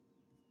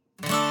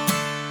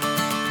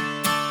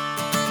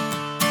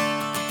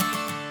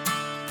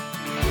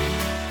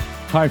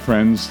Hi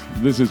friends,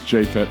 this is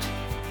Japhet.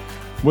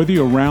 Whether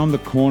you're around the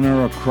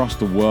corner or across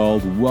the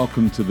world,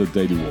 welcome to the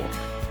Daily Walk.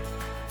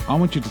 I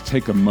want you to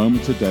take a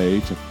moment today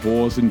to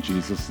pause in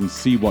Jesus and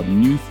see what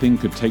new thing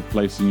could take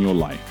place in your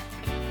life.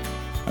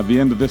 At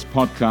the end of this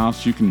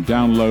podcast, you can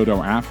download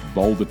our app,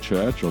 Boulder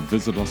Church, or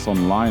visit us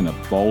online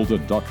at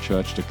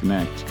boulder.church to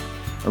connect.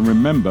 And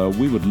remember,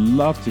 we would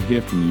love to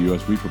hear from you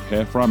as we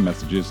prepare for our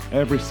messages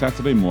every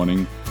Saturday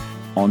morning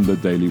on the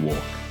Daily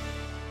Walk.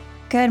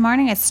 Good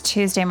morning. It's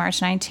Tuesday,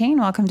 March 19.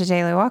 Welcome to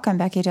Daily Walk. I'm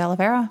Becky De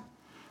Oliveira.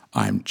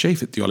 I'm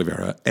Japhet De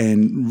Oliveira,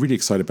 and really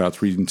excited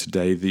about reading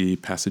today the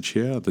passage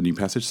here, the new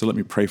passage. So let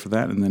me pray for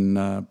that, and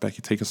then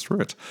Becky, take us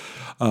through it.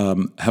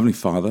 Heavenly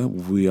Father,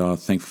 we are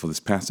thankful for this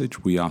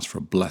passage. We ask for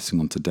a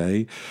blessing on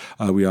today.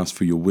 We ask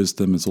for your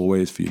wisdom, as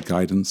always, for your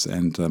guidance,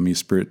 and may your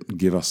Spirit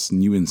give us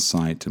new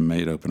insight and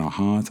may it open our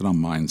hearts and our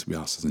minds. We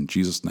ask this in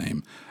Jesus'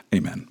 name.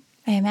 Amen.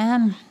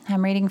 Amen.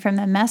 I'm reading from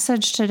the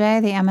Message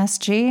today, the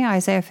MSG,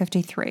 Isaiah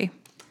 53.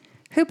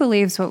 Who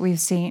believes what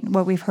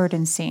we've heard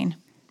and seen?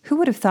 Who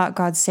would have thought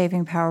God's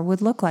saving power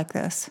would look like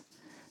this?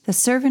 The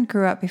servant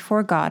grew up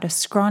before God, a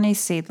scrawny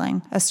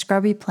seedling, a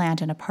scrubby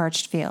plant in a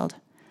parched field.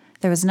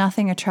 There was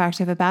nothing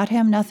attractive about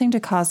him, nothing to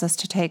cause us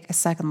to take a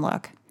second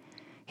look.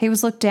 He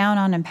was looked down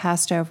on and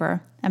passed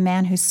over, a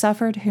man who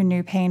suffered, who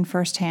knew pain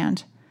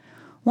firsthand.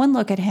 One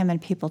look at him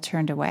and people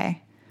turned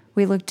away.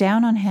 We looked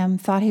down on him,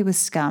 thought he was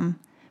scum,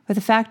 but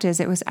the fact is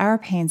it was our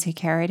pains he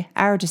carried,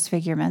 our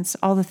disfigurements,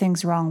 all the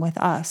things wrong with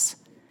us.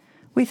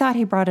 We thought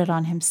he brought it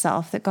on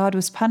himself, that God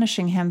was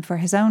punishing him for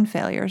his own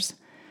failures.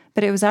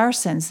 But it was our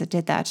sins that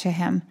did that to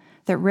him,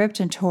 that ripped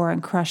and tore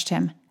and crushed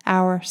him,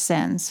 our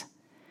sins.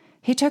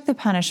 He took the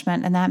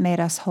punishment, and that made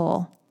us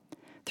whole.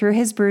 Through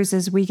his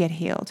bruises, we get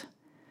healed.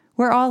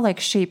 We're all like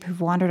sheep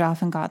who've wandered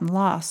off and gotten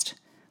lost.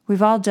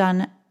 We've all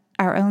done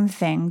our own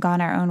thing,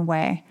 gone our own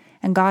way,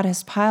 and God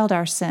has piled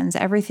our sins,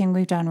 everything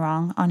we've done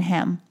wrong, on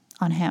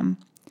him.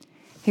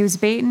 He was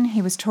beaten,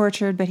 he was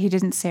tortured, but he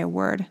didn't say a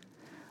word.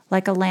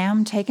 Like a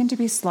lamb taken to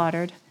be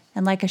slaughtered,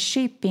 and like a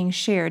sheep being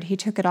sheared, he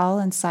took it all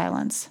in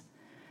silence.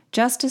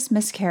 Justice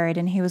miscarried,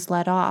 and he was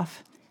led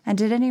off. And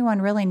did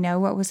anyone really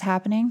know what was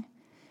happening?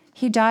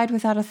 He died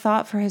without a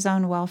thought for his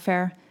own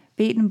welfare,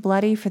 beaten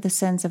bloody for the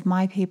sins of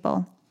my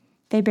people.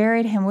 They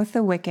buried him with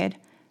the wicked,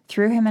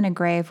 threw him in a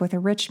grave with a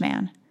rich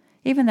man,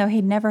 even though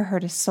he'd never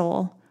hurt a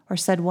soul or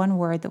said one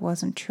word that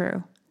wasn't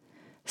true.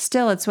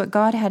 Still, it's what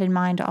God had in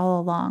mind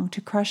all along, to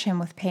crush him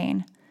with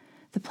pain.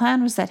 The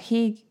plan was that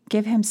he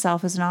give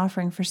himself as an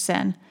offering for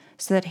sin,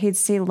 so that he'd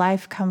see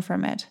life come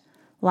from it.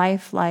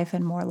 Life,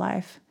 and more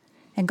life.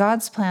 And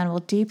God's plan will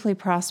deeply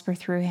prosper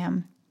through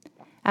him.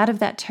 Out of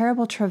that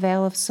terrible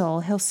travail of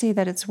soul, he'll see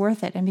that it's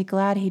worth it and be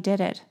glad he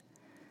did it.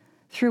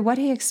 Through what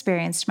he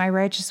experienced, my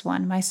righteous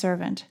one, my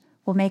servant,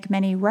 will make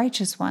many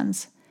righteous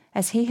ones,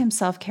 as he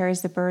himself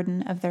carries the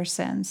burden of their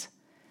sins.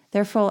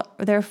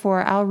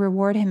 Therefore, I'll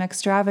reward him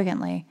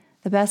extravagantly,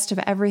 the best of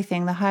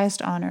everything, the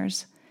highest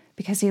honors,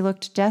 because he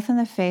looked death in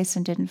the face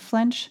and didn't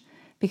flinch,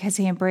 because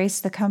he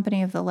embraced the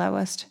company of the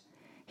lowest.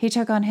 He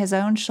took on his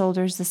own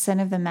shoulders the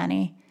sin of the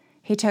many.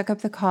 He took up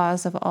the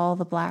cause of all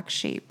the black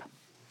sheep.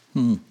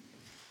 Do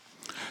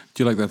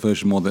you like that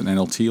version more than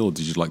NLT, or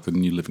did you like the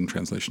New Living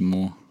Translation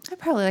more? I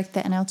probably like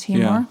the NLT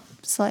more,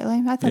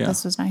 slightly. I thought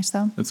this was nice,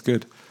 though. It's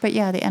good. But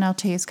yeah, the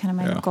NLT is kind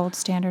of my gold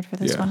standard for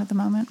this one at the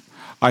moment.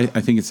 I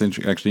think it's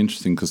actually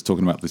interesting because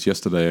talking about this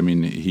yesterday, I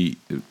mean,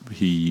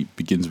 he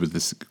begins with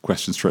this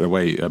question straight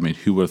away. I mean,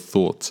 who would have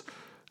thought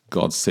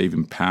God's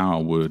saving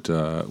power would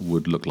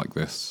look like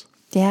this?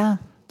 Yeah.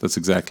 That's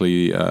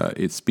exactly,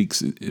 it speaks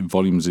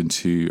volumes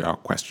into our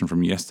question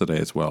from yesterday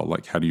as well.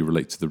 Like, how do you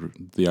relate to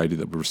the idea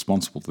that we're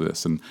responsible for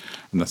this? And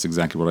that's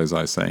exactly what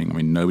Isaiah is saying. I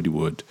mean, nobody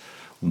would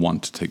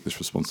want to take this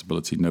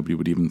responsibility. Nobody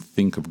would even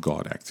think of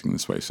God acting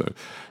this way. So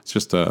it's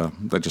just,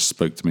 that just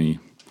spoke to me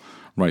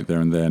right there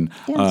and then.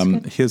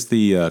 Here's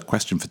the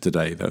question for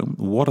today, though.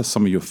 What are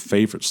some of your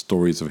favorite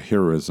stories of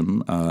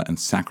heroism and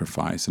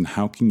sacrifice, and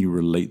how can you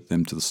relate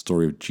them to the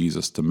story of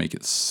Jesus to make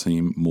it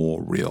seem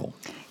more real?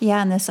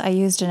 Yeah, and I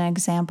used an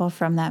example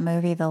from that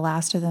movie, The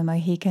Last of the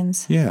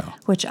Mohicans. Yeah.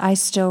 Which I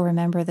still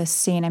remember this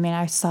scene. I mean,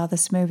 I saw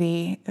this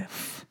movie, it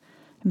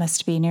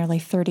must be nearly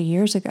 30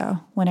 years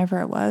ago,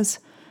 whenever it was.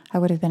 I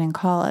would have been in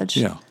college.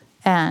 Yeah.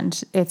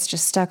 And it's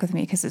just stuck with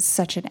me because it's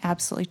such an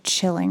absolutely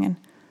chilling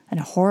and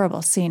a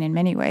horrible scene in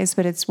many ways,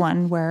 but it's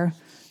one where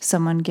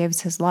someone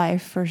gives his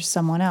life for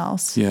someone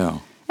else. Yeah.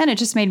 And it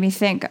just made me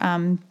think,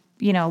 a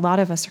lot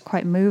of us are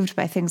quite moved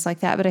by things like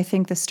that, but I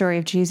think the story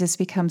of Jesus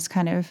becomes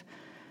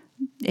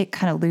it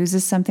kind of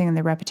loses something in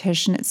the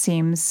repetition. It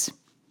seems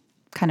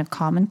kind of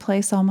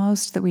commonplace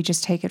almost, that we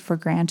just take it for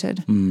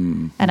granted.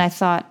 And I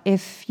thought,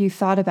 if you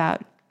thought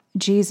about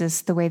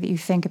Jesus the way that you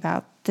think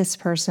about this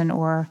person,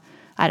 or,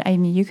 I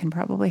mean, you can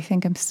probably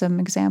think of some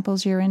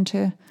examples you're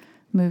into,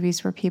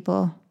 movies where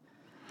people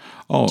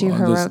do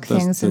heroic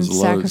things and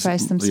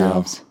sacrifice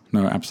themselves.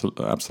 Yeah. No,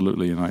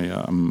 absolutely. And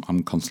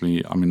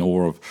I'm in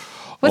awe of.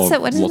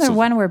 Isn't there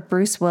one where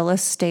Bruce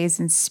Willis stays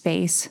in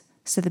space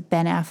so that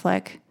Ben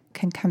Affleck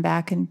can come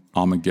back and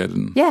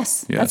Armageddon.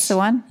 yes, that's the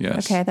one.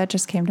 Yes. Okay, that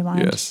just came to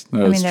mind. Yes. No,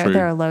 I mean, it's true.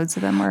 there are loads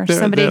of them where There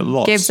somebody are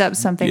lots. gives up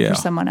something Yeah. for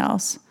someone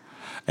else.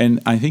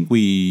 And I think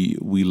we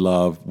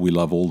love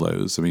all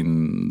those. I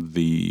mean,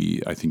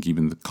 I think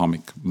even the comic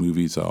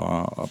movies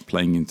are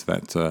playing into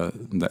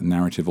that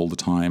narrative all the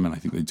time, and I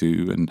think they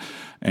do.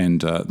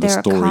 And the There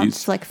are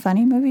stories, like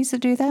funny movies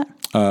that do that.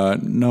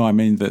 no, I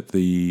mean that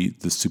the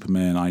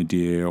Superman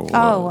idea, or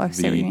I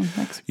see what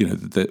you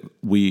mean. that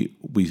we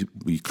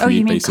create Oh,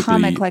 you mean basically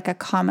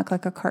comic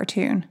like a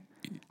cartoon?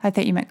 I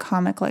thought you meant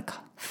comic like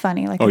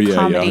funny, like a yeah,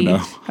 comedy. I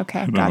know.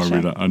 Okay, No, gotcha. I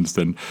really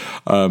understand.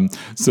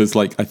 So it's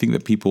like I think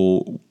that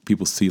people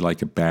see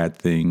like a bad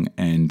thing,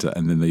 and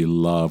then they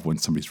love when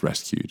somebody's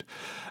rescued,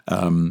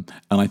 and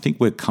I think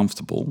we're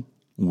comfortable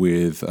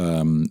with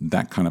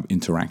that kind of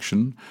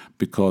interaction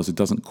because it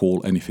doesn't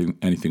call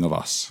anything of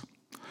us.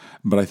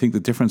 But I think the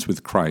difference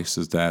with Christ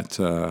is that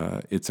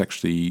it's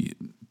actually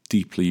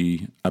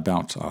deeply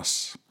about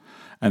us.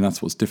 And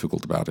that's what's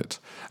difficult about it.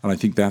 And I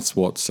think that's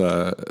what's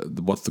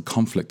the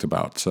conflict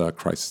about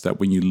Christ, is that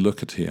when you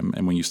look at him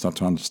and when you start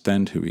to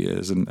understand who he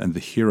is and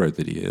the hero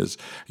that he is,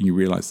 and you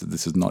realize that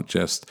this is not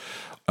just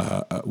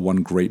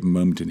one great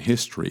moment in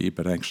history,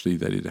 but actually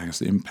that it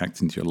has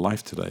impact into your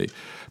life today,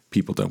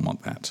 people don't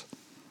want that.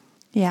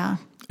 Yeah.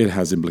 It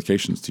has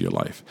implications to your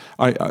life.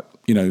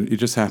 It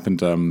just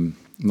happened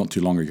not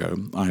too long ago.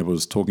 I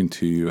was talking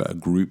to a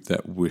group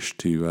that wished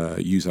to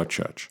use our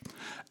church,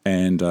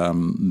 and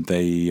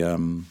they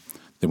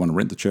want to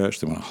rent the church.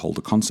 They want to hold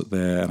a concert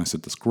there, and I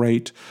said, "That's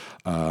great."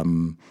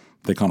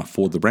 They can't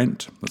afford the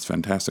rent. That's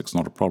fantastic. It's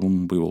not a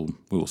problem. We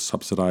will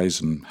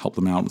subsidize and help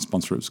them out and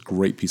sponsor it. It's a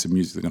great piece of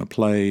music they're going to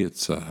play.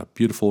 It's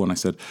beautiful. And I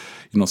said,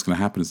 what's going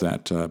to happen is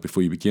that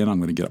before you begin, I'm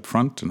going to get up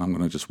front and I'm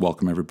going to just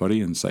welcome everybody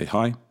and say,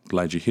 hi,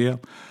 glad you're here.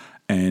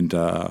 And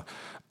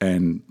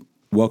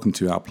welcome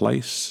to our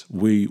place.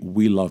 We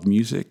love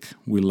music.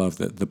 We love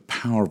the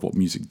power of what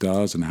music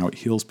does and how it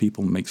heals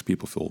people and makes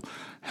people feel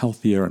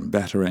healthier and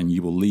better, and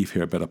you will leave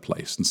here a better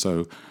place. And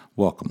so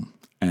welcome.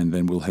 And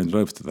then we'll hand it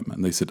over to them.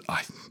 And they said,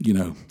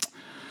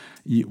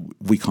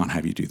 we can't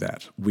have you do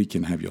that. We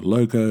can have your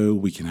logo.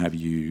 We can have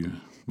you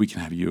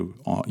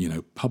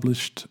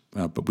published.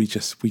 But we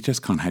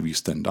just can't have you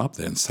stand up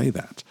there and say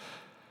that.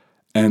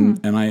 And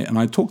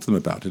I talked to them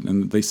about it,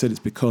 and they said it's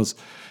because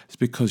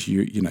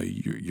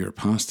you're a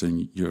pastor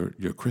and you're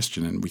a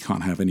Christian, and we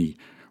can't have any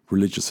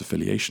religious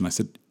affiliation. I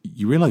said,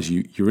 you realize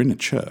you're in a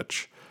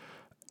church,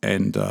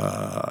 and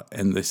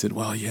they said,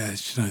 well, yeah,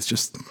 it's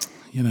just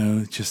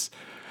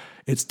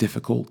it's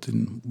difficult,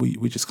 and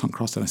we just can't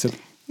cross that. I said,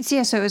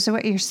 yeah. So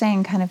what you're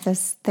saying, kind of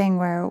this thing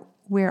where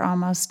we're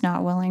almost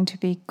not willing to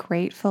be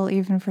grateful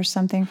even for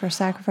something, for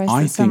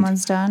sacrifice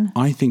someone's done.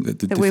 I think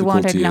that we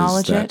won't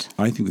acknowledge it.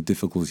 I think the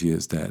difficulty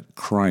is that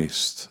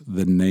Christ,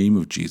 the name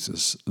of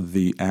Jesus,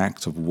 the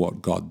act of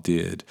what God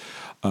did,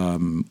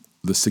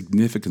 the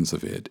significance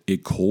of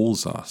it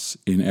calls us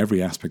in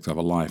every aspect of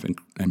our life,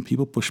 and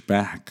people push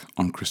back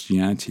on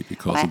Christianity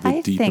because of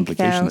the deep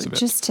implications of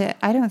it.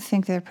 I don't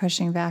think they're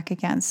pushing back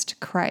against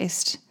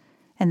Christ.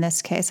 In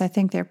this case, I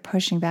think they're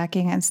pushing back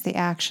against the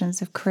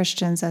actions of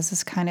Christians as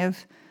this kind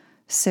of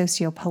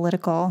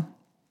socio-political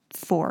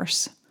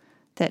force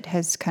that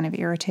has kind of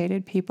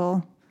irritated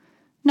people.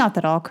 Not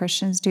that all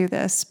Christians do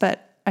this,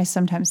 but I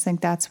sometimes think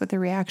that's what the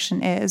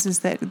reaction is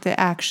that the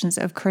actions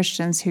of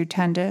Christians who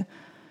tend to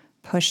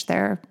push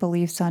their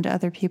beliefs onto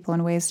other people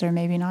in ways that are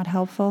maybe not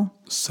helpful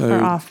or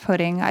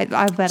off-putting.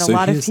 I bet a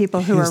lot of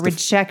people who are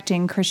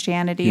rejecting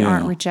Christianity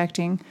aren't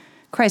rejecting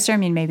Christ. I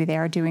mean, maybe they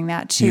are doing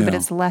that too, but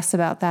it's less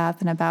about that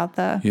than about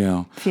the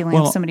feeling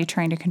of somebody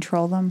trying to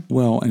control them.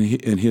 Well, and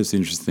here's the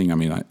interesting thing. I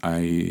mean,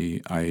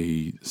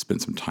 I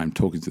spent some time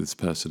talking to this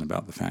person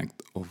about the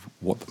fact of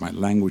what my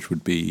language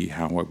would be,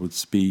 how I would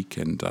speak,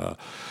 and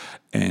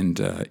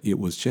it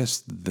was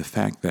just the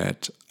fact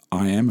that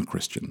I am a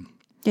Christian.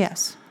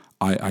 Yes.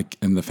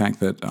 And the fact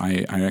that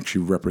I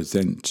actually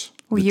represent.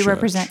 Well, you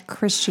represent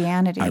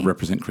Christianity. I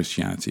represent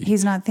Christianity.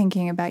 He's not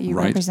thinking about you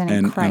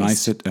representing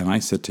Christ. And I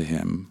said to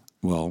him,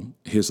 well,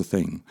 here's the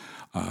thing.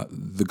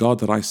 The God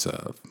that I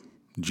serve,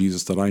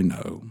 Jesus that I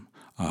know,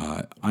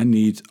 I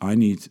need,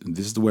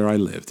 this is where I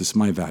live, this is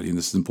my value, and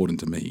this is important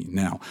to me.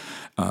 Now,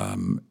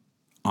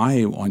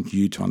 I want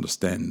you to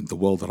understand the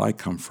world that I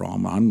come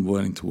from. I'm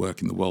willing to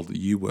work in the world that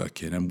you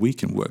work in, and we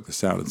can work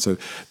this out. And so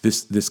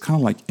this kind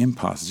of like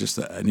impasse is just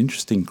an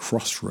interesting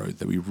crossroad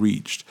that we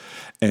reached.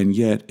 And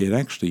yet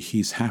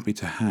he's happy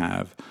to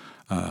have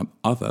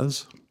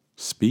others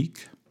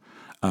speak,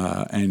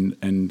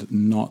 and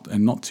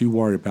not too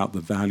worried about the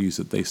values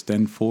that they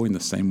stand for in the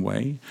same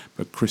way.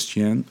 But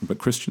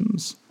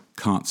Christians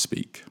can't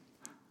speak,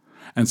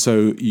 and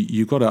so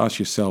you've got to ask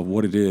yourself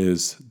what it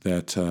is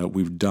that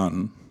we've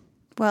done.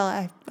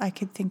 Well, I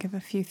could think of a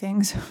few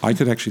things. I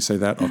could actually say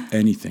that of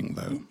anything,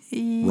 though,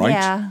 right?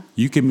 Yeah.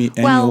 You give me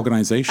any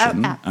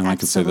organization, and I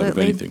could say that of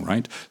absolutely. anything,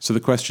 right? So the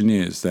question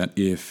is that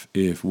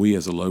if we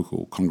as a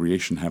local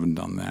congregation haven't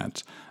done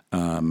that,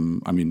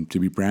 To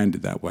be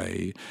branded that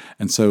way.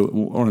 And so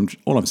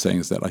all I'm saying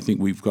is that I think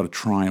we've got to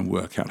try and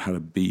work out how to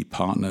be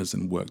partners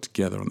and work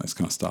together on this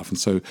kind of stuff. And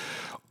so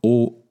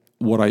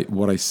what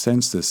I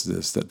sense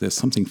is that there's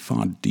something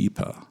far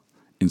deeper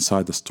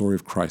inside the story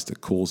of Christ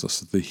that calls us.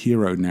 The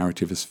hero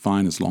narrative is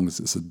fine as long as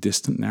it's a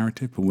distant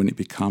narrative, but when it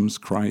becomes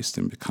Christ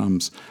and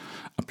becomes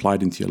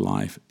applied into your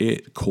life,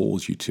 it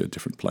calls you to a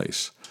different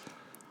place.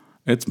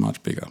 It's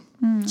much bigger.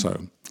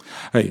 So,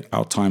 hey,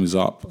 our time is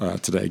up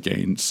today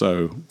again.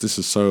 So this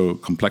is so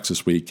complex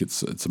this week.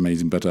 It's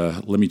amazing. But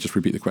let me just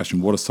repeat the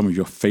question. What are some of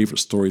your favorite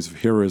stories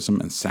of heroism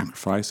and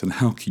sacrifice, and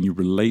how can you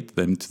relate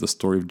them to the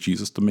story of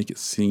Jesus to make it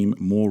seem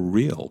more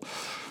real?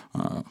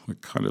 We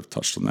kind of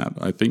touched on that,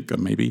 I think,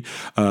 maybe.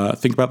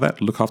 Think about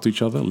that. Look after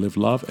each other. Live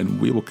love. And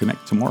we will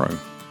connect tomorrow.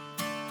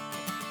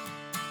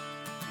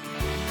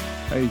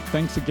 Hey,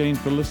 thanks again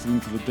for listening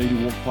to the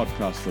Daily Walk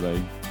podcast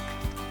today.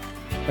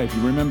 Hey,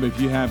 if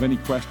you have any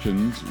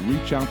questions,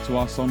 reach out to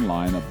us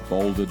online at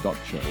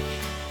boulder.church.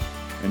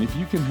 And if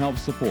you can help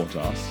support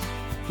us,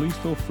 please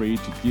feel free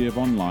to give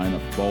online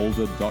at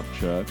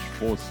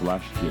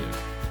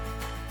boulder.church/give.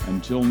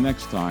 Until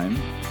next time,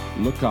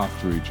 look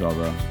after each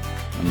other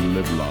and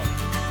live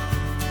love.